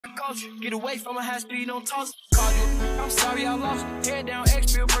couch. Get away from a high speed, don't toss. Call you, I'm sorry I lost. Head down,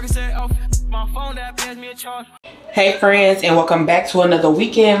 X bill, Percocet off. My phone that pays me a charge. Hey friends, and welcome back to another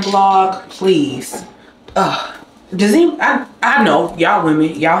weekend vlog. Please, does he? I know y'all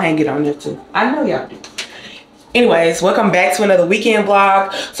women, y'all hang it on there too. I know y'all do. Anyways, welcome back to another weekend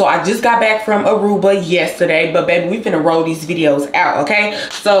vlog. So I just got back from Aruba yesterday, but baby, we finna roll these videos out, okay?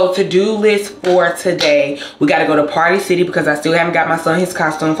 So to-do list for today, we gotta go to Party City because I still haven't got my son his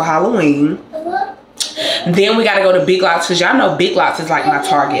costume for Halloween. Then we gotta go to Big Lots because y'all know Big Lots is like my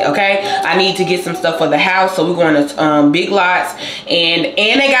target, okay? I need to get some stuff for the house, so we're going to Big Lots, and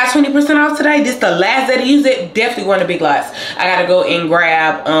they got 20% off today. This is the last day to use it. Definitely going to Big Lots. I gotta go and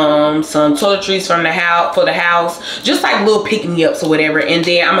grab some toiletries from the house for the house, just like little pick-me-ups or whatever. And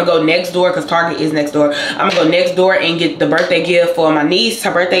then I'm gonna go next door because Target is next door. I'm gonna go next door and get the birthday gift for my niece.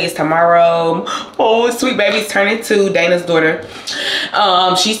 Her birthday is tomorrow. Oh, sweet baby's turning 2. Dana's daughter.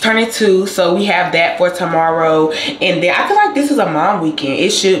 She's turning 2, so we have that for tomorrow. And then I feel like this is a mom weekend.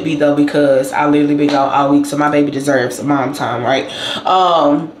 It should be though, because I literally been gone all week, so my baby deserves mom time, right?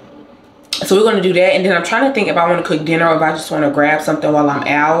 So we're gonna do that, and then I'm trying to think if I want to cook dinner or if I just want to grab something while I'm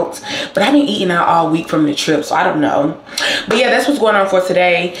out. But I've been eating out all week from the trip, so I don't know. But yeah, that's what's going on for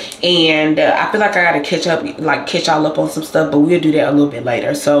today. And I feel like I gotta catch y'all up on some stuff, but we'll do that a little bit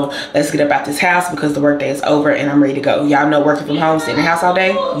later. So let's get up out this house because the work day is over and I'm ready to go. Y'all know working from home, sitting in the house all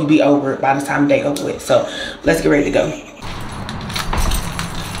day, you be over by the time the day over with. So let's get ready to go.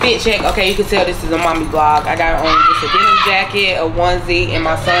 Fit check. Okay, you can tell this is a mommy vlog. I got on just a denim jacket, a onesie, and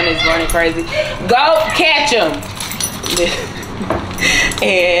my son is running crazy. Go catch him.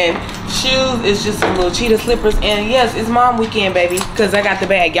 And shoes is just some little cheetah slippers. And yes, it's mom weekend, baby, because I got the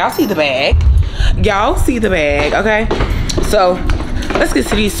bag. Y'all see the bag. Y'all see the bag, okay? So let's get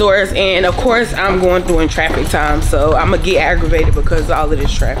to these stores. And of course, I'm going through in traffic time, so I'm gonna get aggravated because of all of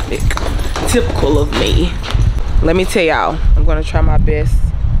this traffic. Typical of me. Let me tell y'all, I'm gonna try my best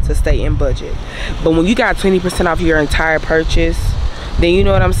to stay in budget. But when you got 20% off your entire purchase, then you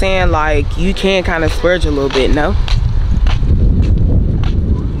know what I'm saying, like you can kind of splurge a little bit, no?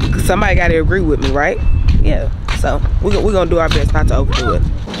 Somebody got to agree with me, right? Yeah, so we're gonna do our best not to overdo it.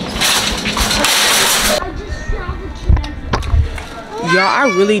 Y'all,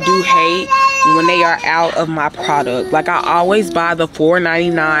 I really do hate when they are out of my product. Like, I always buy the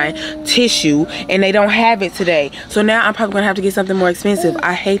 $4.99 tissue and they don't have it today, so now I'm probably gonna have to get something more expensive.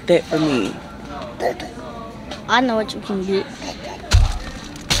 I hate that for me. I know what you can get.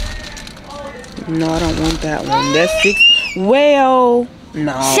 No, I don't want that one. That's $6. Well,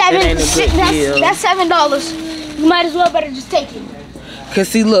 no, that ain't a good deal. That's $7. You might as well better just take it. Cause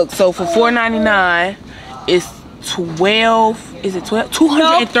see, look, so for $4.99 it's 12. Is it 12?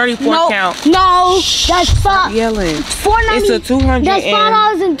 234 count. No, that's $5. Yelling. $4.99. It's a 200. That's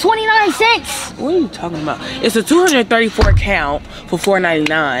 $5.29. What are you talking about? It's a 234 count for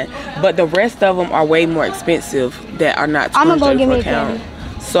 $4.99, but the rest of them are way more expensive that are not 234 count.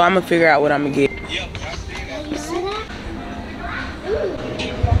 So I'm gonna figure out what I'm gonna get.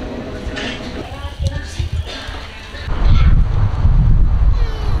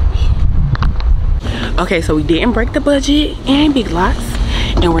 Okay, so we didn't break the budget in Big Lots,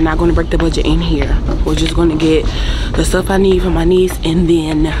 and we're not going to break the budget in here. We're just going to get the stuff I need for my niece, and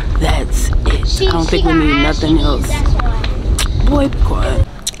then that's it. I don't think we need nothing else. Boy, be quiet.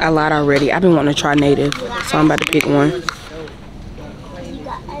 I lied already. I've been wanting to try native, so I'm about to pick one.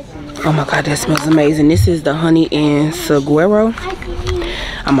 Oh my God, that smells amazing. This is the honey and saguaro.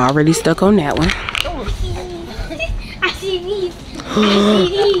 I'm already stuck on that one.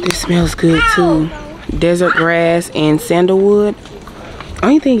 This smells good too. Desert grass and sandalwood.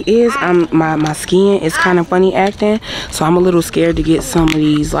 Only thing is, my skin is kind of funny acting, so I'm a little scared to get some of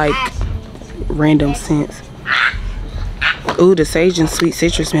these like random scents. Ooh, the sage and sweet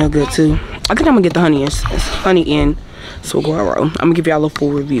citrus smell good too. I think I'm gonna get the honey and saguaro. I'm gonna give y'all a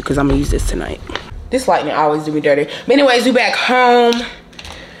full review because I'm gonna use this tonight. This lightning always do me dirty. But anyways, we back home.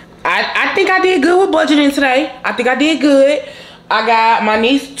 I think I did good with budgeting today. I think I did good. I got my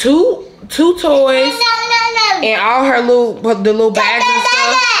niece two toys and all her little bags and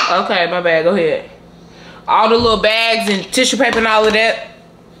stuff. Okay, my bad, go ahead. All the little bags and tissue paper and all of that.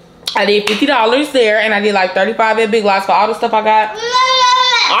 I did $50 there, and I did like $35 at Big Lots for all the stuff I got.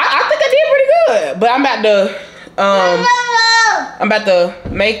 I think I did pretty good. But I'm about to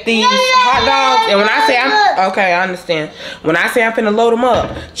make these hot dogs, and when I say okay, I understand. When I say I'm finna load them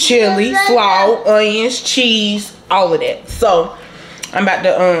up, chili, slaw, onions, cheese, all of that. So I'm about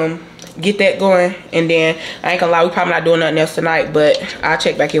to get that going, and then I ain't gonna lie, we probably not doing nothing else tonight, but I'll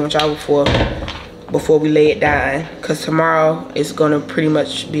check back in with y'all before before we lay it down, because tomorrow is gonna pretty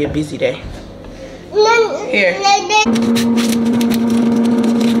much be a busy day. Here.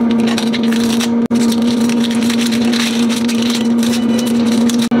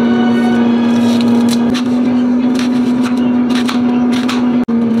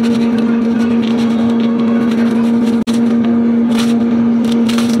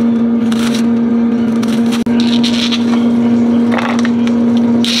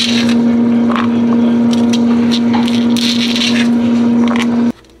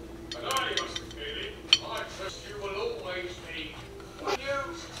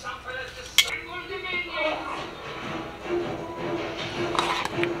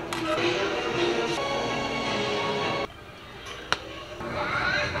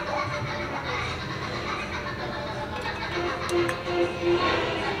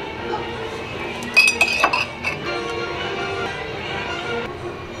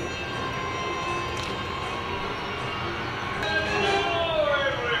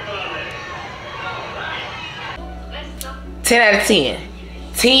 10 out of 10.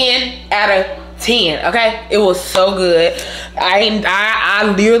 10 out of 10. Okay, it was so good.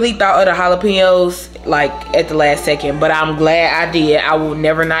 I literally thought of the jalapenos like at the last second, but I'm glad I did. I will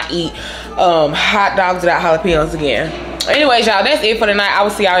never not eat hot dogs without jalapenos again. Anyways, y'all, that's it for the night. I will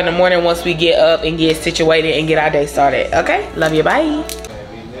see y'all in the morning once we get up and get situated and get our day started. Okay, love you, bye.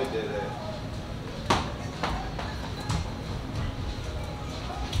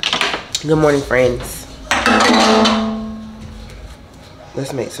 Good morning, friends.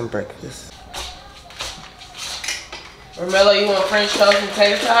 Let's make some breakfast. Romello, you want French toast and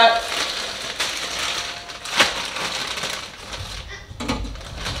tater tot?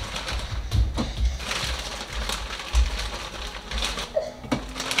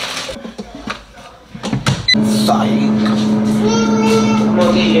 Psych. I'm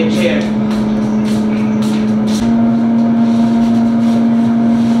gonna get you a chair.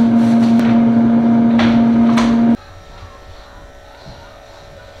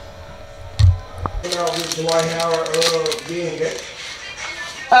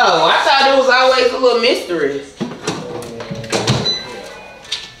 Oh, I thought it was always a little mystery.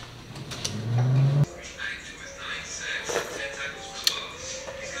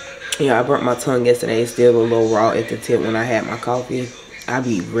 Yeah, I burnt my tongue yesterday. It's still a little raw at the tip when I had my coffee. I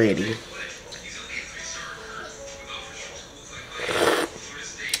be ready.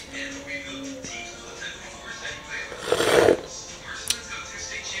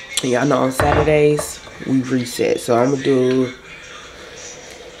 Y'all know on Saturdays we reset, so I'm gonna do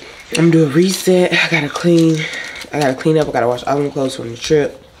a reset. I gotta clean up. I gotta wash all my clothes from the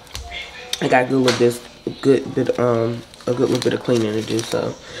trip. I got a good little bit of cleaning to do,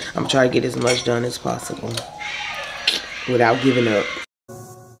 so I'm trying to get as much done as possible without giving up.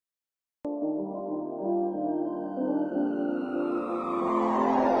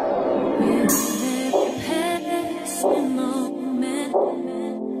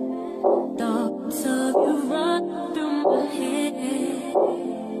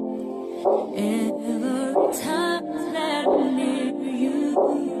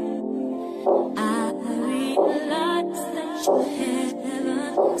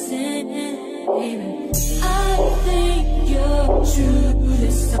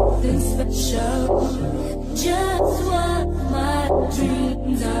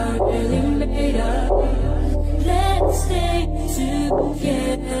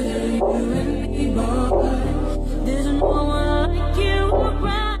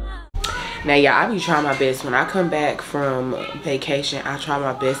 Now, y'all, I be trying my best. When I come back from vacation, I try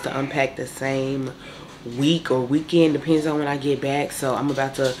my best to unpack the same week or weekend, depends on when I get back. So I'm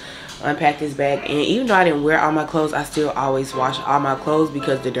about to unpack this bag, and even though I didn't wear all my clothes, I still always wash all my clothes,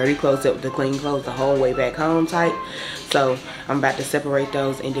 because the dirty clothes up with the clean clothes the whole way back home type. So I'm about to separate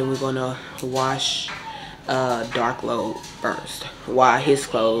those, and then we're gonna wash dark load first while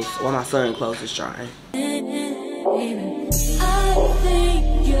my son's clothes is drying. I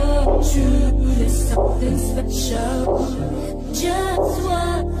think you're true, there's something special. Just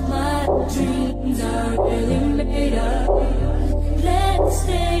what my dreams are really made of. Let's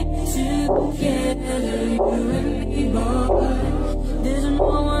stay together, you and me, boy. There's no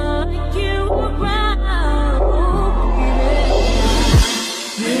one like you around.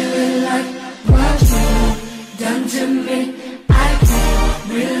 Really like what you've done to me. I can't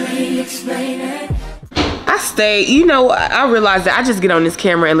really explain it. say, you know, I realize that I just get on this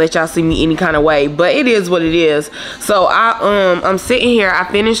camera and let y'all see me any kind of way, but it is what it is. So I'm sitting here.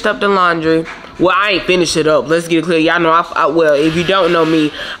 I finished up the laundry. Well, I ain't finished it up. Let's get it clear. Y'all know well, if you don't know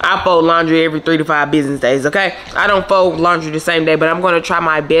me, I fold laundry every 3 to 5 business days, okay? I don't fold laundry the same day, but I'm going to try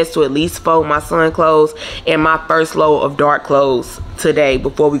my best to at least fold my son clothes and my first load of dark clothes today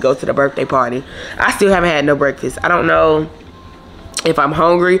before we go to the birthday party. I still haven't had no breakfast. I don't know if I'm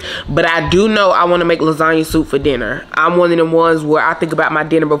hungry, but I do know I want to make lasagna soup for dinner. I'm one of them ones where I think about my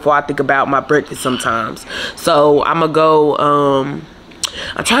dinner before I think about my breakfast sometimes. So I'm gonna go,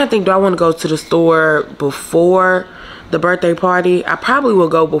 I'm trying to think, do I want to go to the store before the birthday party? I probably will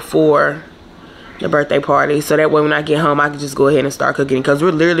go before the birthday party, so that way when I get home I can just go ahead and start cooking, because we're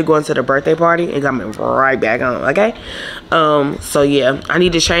literally going to the birthday party and coming right back home, okay? So yeah, I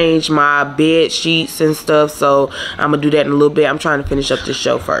need to change my bed sheets and stuff, so I'm gonna do that in a little bit. I'm trying to finish up this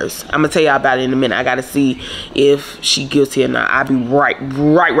show first. I'm gonna tell y'all about it in a minute. I gotta see if she guilty or not. I'll be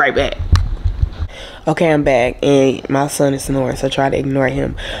right back. Okay, I'm back, and my son is snoring, so try to ignore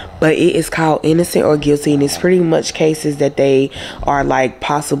him. But it is called innocent or guilty, and it's pretty much cases that they are like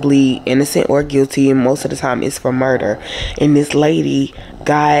possibly innocent or guilty, and most of the time it's for murder. And this lady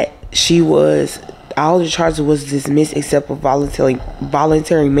all the charges was dismissed except for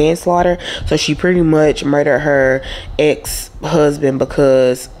voluntary manslaughter. So she pretty much murdered her ex-husband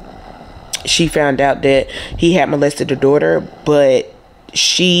because she found out that he had molested her daughter, but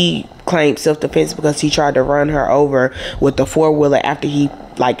she claimed self-defense because he tried to run her over with the 4-wheeler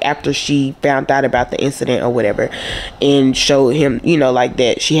after she found out about the incident or whatever, and showed him, you know, like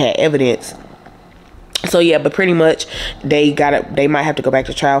that she had evidence. So yeah, but pretty much they might have to go back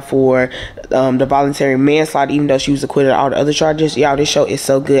to trial for the voluntary manslaughter, even though she was acquitted of all the other charges. Y'all, this show is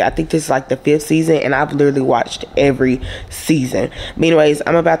so good. I think this is like the 5th season, and I've literally watched every season. But anyways,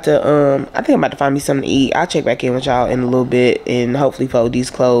 I'm about to I think I'm about to find me something to eat. I'll check back in with y'all in a little bit and hopefully fold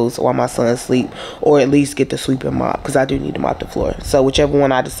these clothes while my son sleep, or at least get the sweep and mop, because I do need to mop the floor. So whichever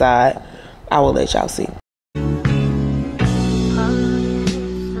one I decide, I will let y'all see.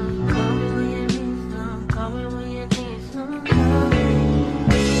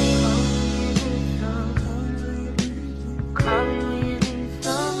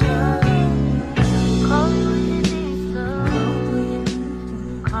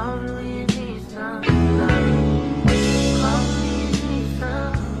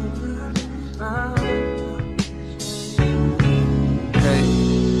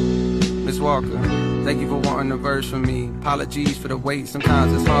 Thank you for wanting a verse from me. Apologies for the wait,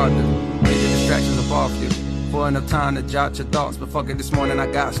 sometimes it's hard to get the distractions up off you. For enough time to jot your thoughts, but fuck it, this morning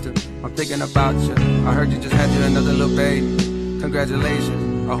I got to. I'm thinking about you. I heard you just had you another little baby.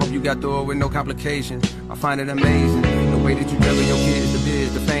 Congratulations. I hope you got through it with no complications. I find it amazing the way that you juggle your kids, the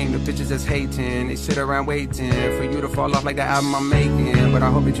biz, the fame, the bitches that's hating. They sit around waiting for you to fall off like the album I'm making. But I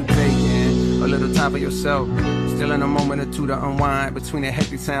hope that you taking a little time for yourself. Still in a moment or two to unwind between the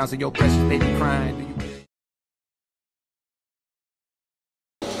hectic sounds of your precious baby crying. Do you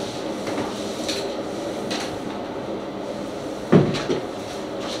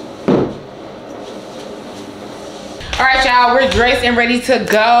Alright, y'all, we're dressed and ready to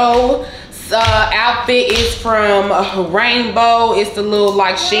go. Outfit is from Rainbow. It's the little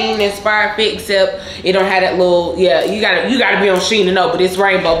like Sheen inspired fit, except it don't have that little, yeah, you gotta be on Sheen to know, but it's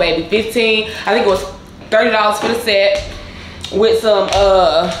Rainbow, baby. I think it was $30 for the set, with some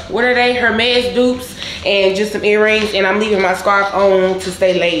what are they, Hermes dupes, and just some earrings. And I'm leaving my scarf on to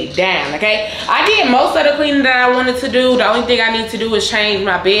stay laid down, okay? I did most of the cleaning that I wanted to do. The only thing I need to do is change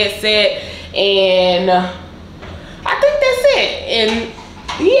my bed set, and I think that's it. And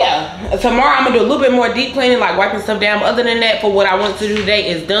yeah, tomorrow I'm gonna do a little bit more deep cleaning, like wiping stuff down. But other than that, for what I want to do today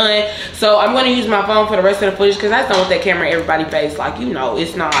is done. So I'm gonna use my phone for the rest of the footage, because I don't want that camera in everybody's face. Like, you know,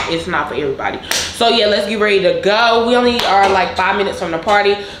 it's not for everybody. So yeah, let's get ready to go. We only are like 5 minutes from the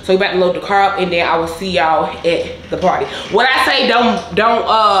party, so we about to load the car up, and then I will see y'all at the party. What I say,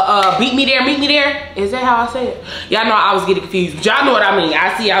 don't beat me there, meet me there. Is that how I say it? Y'all know I was getting confused, but y'all know what I mean.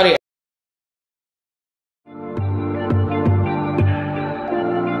 I see y'all there.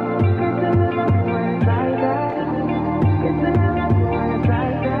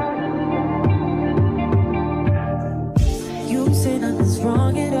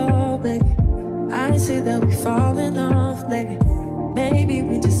 Wrong at all, baby. I say that we falling off, baby. Maybe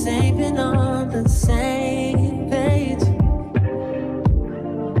we just ain't been on the same page.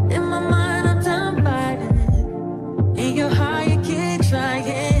 In my mind, I'm done fighting it. In your heart, you keep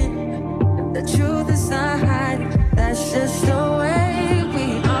trying. The truth is not hiding. That's just the way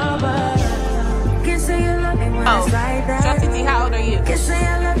we are. But can't say you love me when it's like that. How old are you? Can't say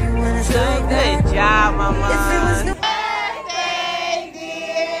I love you when it's like that. Good job, mama.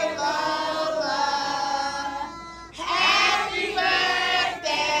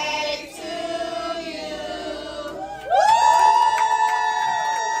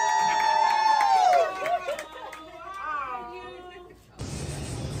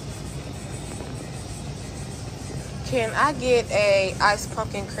 Can I get a iced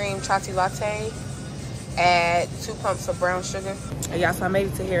pumpkin cream chai latte? Add 2 pumps of brown sugar. Y'all, so I made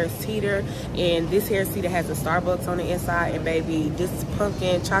it to Harris Teeter, and this Harris Teeter has a Starbucks on the inside, and baby, this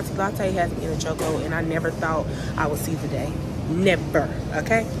pumpkin chai latte has me in a choco, and I never thought I would see the day. Never.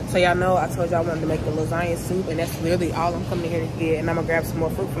 Okay, so y'all know I told y'all I wanted to make the lasagna soup, and that's literally all I'm coming here to get. And I'm gonna grab some more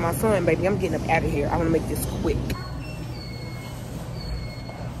fruit for my son. Baby, I'm getting up out of here. I want to make this quick.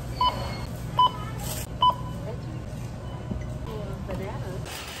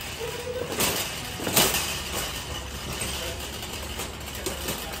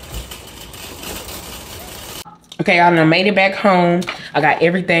 Okay, y'all, I made it back home. I got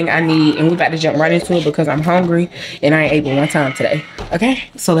everything I need, and we about to jump right into it because I'm hungry and I ain't ate but one time today. Okay,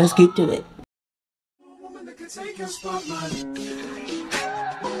 so let's get to it.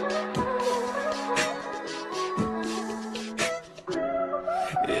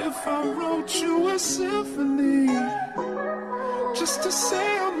 If I wrote you a symphony just to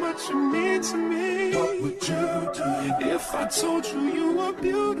say how much you mean to me, what would you do? If I told you you were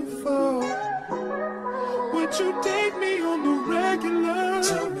beautiful, would you date me on the regular?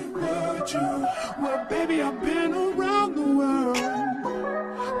 Tell me, would you? Well, baby, I've been around the world,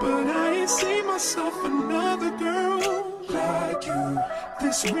 but I ain't seen myself another girl like you.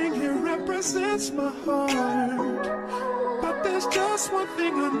 This ring here represents my heart, but there's just one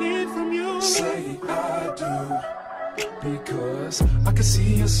thing I need from you. Say I do. Because I can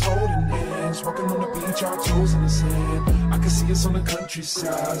see us holding hands, walking on the beach, our toes in the sand. I can see us on the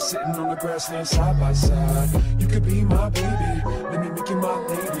countryside, sitting on the grassland side by side. You could be my baby, let me make you my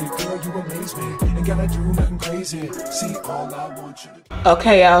lady. Girl, you amaze me, ain't gotta do nothing crazy. See, all I want you to do.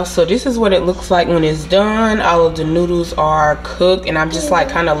 Okay, y'all, so this is what it looks like when it's done. All of the noodles are cooked, and I'm just like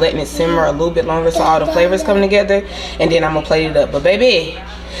kind of letting it simmer a little bit longer so all the flavors come together, and then I'm gonna plate it up. But baby,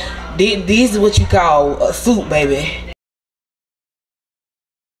 these is what you call a soup, baby.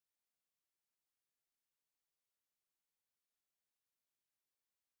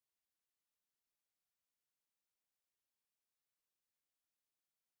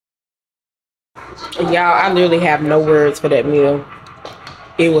 Y'all, I literally have no words for that meal.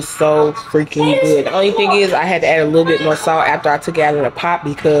 It was so freaking good. The only thing is I had to add a little bit more salt after I took it out of the pot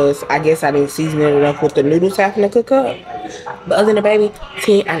because I guess I didn't season it enough with the noodles having to cook up. But other than that, baby,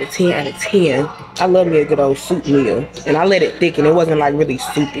 10 out of 10 out of 10. I love me a good old soup meal. And I let it thicken. It wasn't like really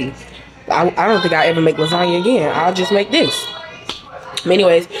soupy. I don't think I'll ever make lasagna again. I'll just make this. But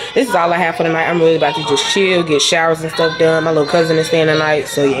anyways, this is all I have for the night. I'm really about to just chill, get showers and stuff done. My little cousin is staying tonight.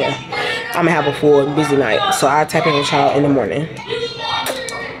 So yeah, I'm gonna have a full busy night. So I'll tap in with y'all in the morning.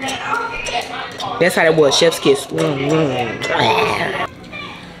 That's how that was. Chef's kiss. Good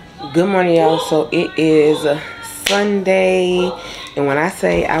morning, y'all. So it is Sunday, and when I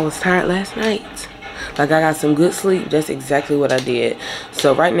say I was tired last night, like I got some good sleep, that's exactly what I did.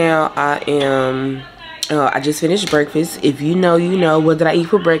 So right now I am I just finished breakfast. If you know, you know. What did I eat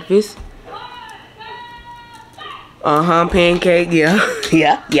for breakfast? Pancake.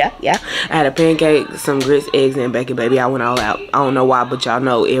 Yeah. I had a pancake, some grits, eggs, and bacon, baby. I went all out. I don't know why, but y'all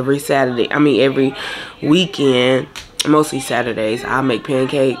know every weekend, mostly Saturdays, I make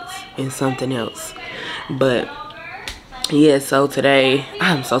pancakes and something else. But yeah, so today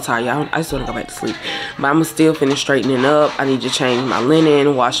I'm so tired, y'all. I just want to go back to sleep, but I'm still finish straightening up. I need to change my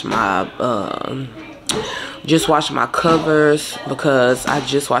linen, wash my just wash my covers because I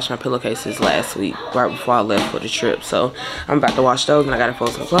just washed my pillowcases last week right before I left for the trip. So I'm about to wash those, and I gotta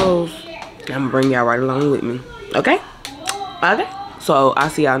fold some clothes. I'm gonna bring y'all right along with me. Okay, so I'll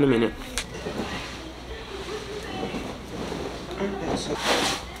see y'all in a minute.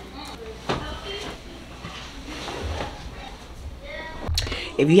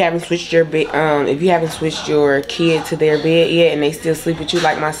 If you haven't switched your bed, if you haven't switched your kid to their bed yet, and they still sleep with you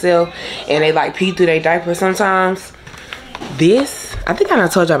like myself, and they like pee through their diaper sometimes, this, I think I done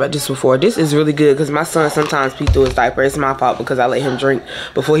told y'all about this before. This is really good because my son sometimes pee through his diaper. It's my fault because I let him drink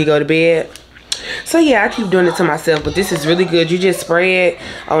before he go to bed. So yeah, I keep doing it to myself, but this is really good. You just spray it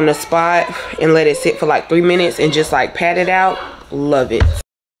on the spot and let it sit for like 3 minutes and just like pat it out. Love it.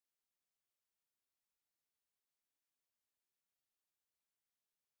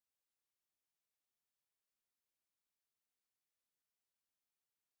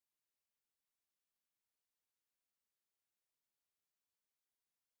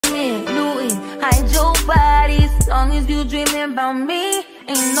 Hide your body, as long as you dreaming about me,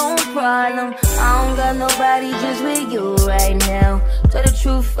 ain't no problem. I don't got nobody just with you right now. Tell the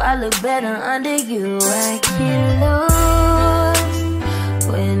truth, I look better under you. I can't lose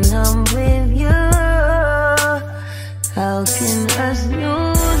when I'm with you. How can us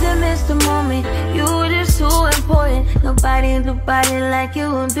lose and miss the moment? You just too important. No nobody do body like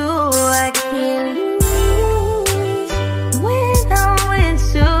you do. I can't lose when I'm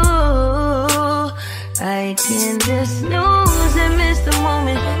with you. I can just snooze and miss the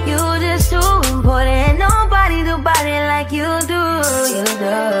moment. You just too important. Nobody do body like you do. You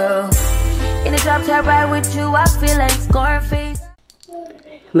do. In the drop top ride with you, I feel like Scarface.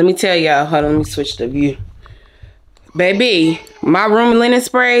 Let me tell y'all. Hold on, let me switch the view. Baby, my room linen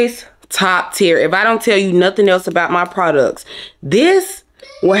sprays, top tier. If I don't tell you nothing else about my products, this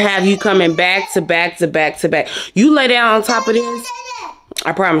will have you coming back to back to back to back. You lay down on top of this,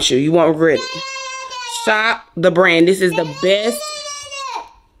 I promise you, you won't regret it. Shop the brand. This is the best.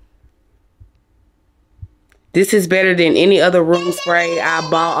 This is better than any other room spray I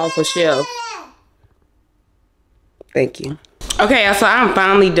bought off a shelf. Thank you. Okay, so I'm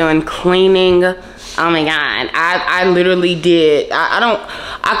finally done cleaning. Oh my god, I literally did.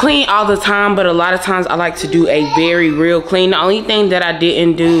 I clean all the time, but a lot of times I like to do a very real clean. The only thing that I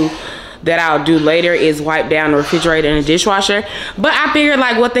didn't do that I'll do later is wipe down the refrigerator and the dishwasher. But I figured,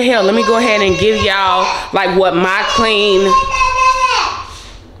 like, what the hell, let me go ahead and give y'all like what my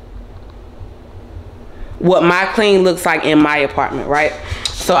clean looks like in my apartment, right?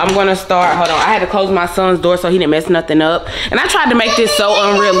 So I'm gonna start, hold on, I had to close my son's door so he didn't mess nothing up. And I tried to make this so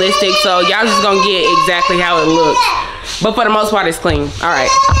unrealistic, so y'all just gonna get exactly how it looks. But for the most part, it's clean. All right.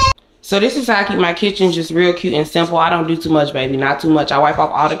 So this is how I keep my kitchen just real cute and simple. I don't do too much, baby, not too much. I wipe off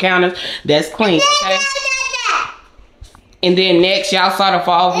all the counters. That's clean, okay? And then next, y'all saw the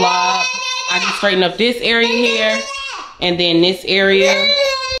fall vlog. I just straighten up this area here, and then this area.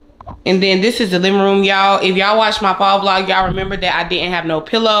 And then this is the living room, y'all. If y'all watched my fall vlog, y'all remember that I didn't have no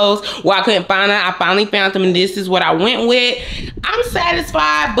pillows. Well, I couldn't find them. I finally found them, and this is what I went with. I'm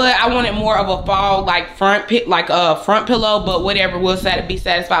satisfied, but I wanted more of a fall like front pillow, but whatever, we'll be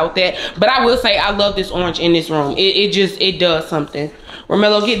satisfied with that. But I will say I love this orange in this room. It does something.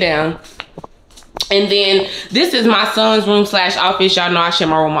 Romello, get down. And then this is my son's room slash office. Y'all know I share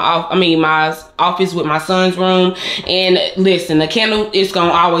my room, my office with my son's room. And listen, the candle is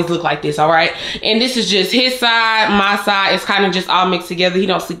gonna always look like this, all right? And this is just his side, my side. It's kind of just all mixed together. He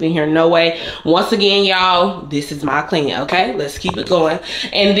don't sleep in here no way. Once again, y'all, this is my clean, okay? Let's keep it going.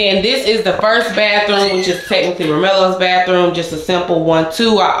 And then this is the first bathroom, which is technically Romello's bathroom. Just a simple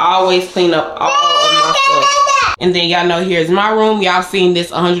 1-2. I always clean up all of my stuff. And then y'all know here's my room. Y'all seen this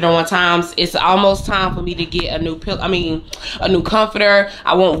 101 times. It's almost time for me to get a new a new comforter.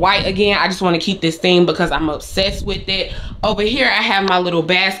 I want white again. I just want to keep this theme because I'm obsessed with it. Over here I have my little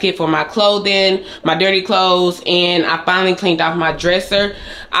basket for my clothing, my dirty clothes, and I finally cleaned off my dresser.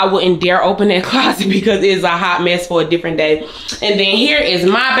 I wouldn't dare open that closet because it's a hot mess for a different day. And then here is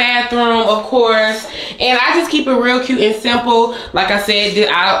my bathroom, of course. And I just keep it real cute and simple. Like I said,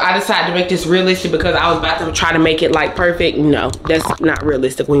 I decided to make this realistic because I was about to try to make it like perfect. No, that's not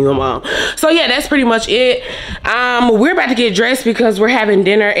realistic when you're a mom. So yeah, that's pretty much it. We're about to get dressed because we're having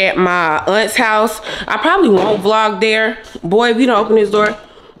dinner at my aunt's house. I probably won't vlog there. Boy, if you don't open this door,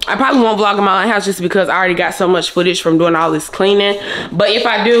 I probably won't vlog in my aunt's house just because I already got so much footage from doing all this cleaning. But if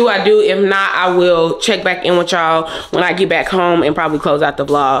I do, I do. If not, I will check back in with y'all when I get back home and probably close out the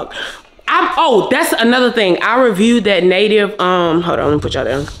vlog. Oh, that's another thing. I reviewed that native, hold on, let me put y'all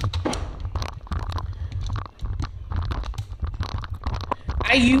down.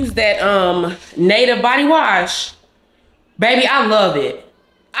 I use that native body wash. Baby, I love it.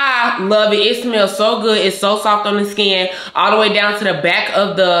 I love it. It smells so good. It's so soft on the skin. All the way down to the back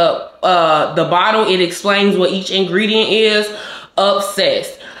of the bottle. It explains what each ingredient is.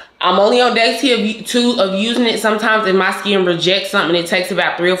 Obsessed. I'm only on day 2 of using it. Sometimes if my skin rejects something, it takes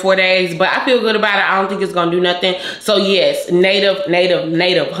about 3 or 4 days. But I feel good about it. I don't think it's going to do nothing. So yes, native,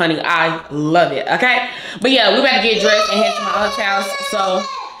 honey. I love it. Okay? But yeah, we're about to get dressed and head to my aunt's house. So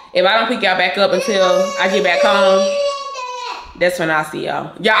if I don't pick y'all back up until I get back home, that's when I'll see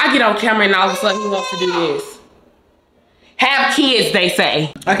y'all. Y'all, I get on camera and all of a sudden he wants to do this. Have kids, they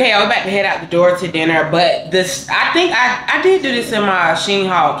say. Okay, I'm about to head out the door to dinner, but this, I think I did do this in my Shein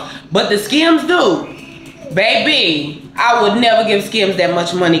haul, but the Skims do. Baby, I would never give Skims that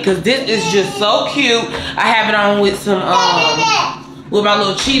much money because this is just so cute. I have it on with some, with my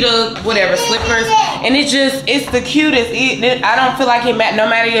little cheetah, whatever, slippers. And it's the cutest. I don't feel like no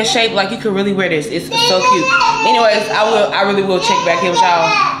matter your shape, like you could really wear this. It's so cute. Anyways, I really will check back in with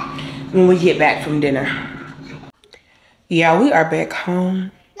y'all when we get back from dinner. Yeah, we are back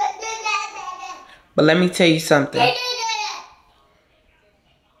home. But let me tell you something.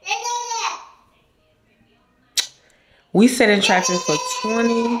 We sat in traffic for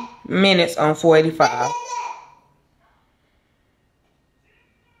 20 minutes on 485.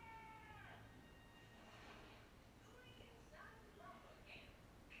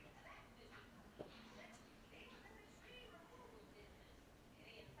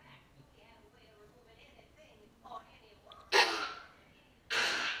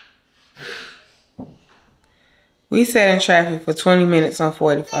 We sat in traffic for 20 minutes on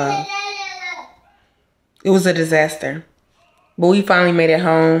 45. It was a disaster. But we finally made it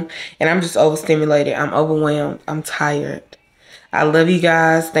home, and I'm just overstimulated. I'm overwhelmed. I'm tired. I love you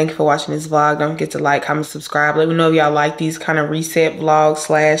guys. Thank you for watching this vlog. Don't forget to like, comment, subscribe. Let me know if y'all like these kind of reset vlogs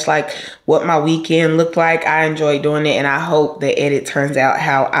slash like what my weekend looked like. I enjoy doing it, and I hope the edit turns out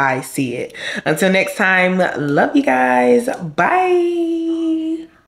how I see it. Until next time, love you guys. Bye.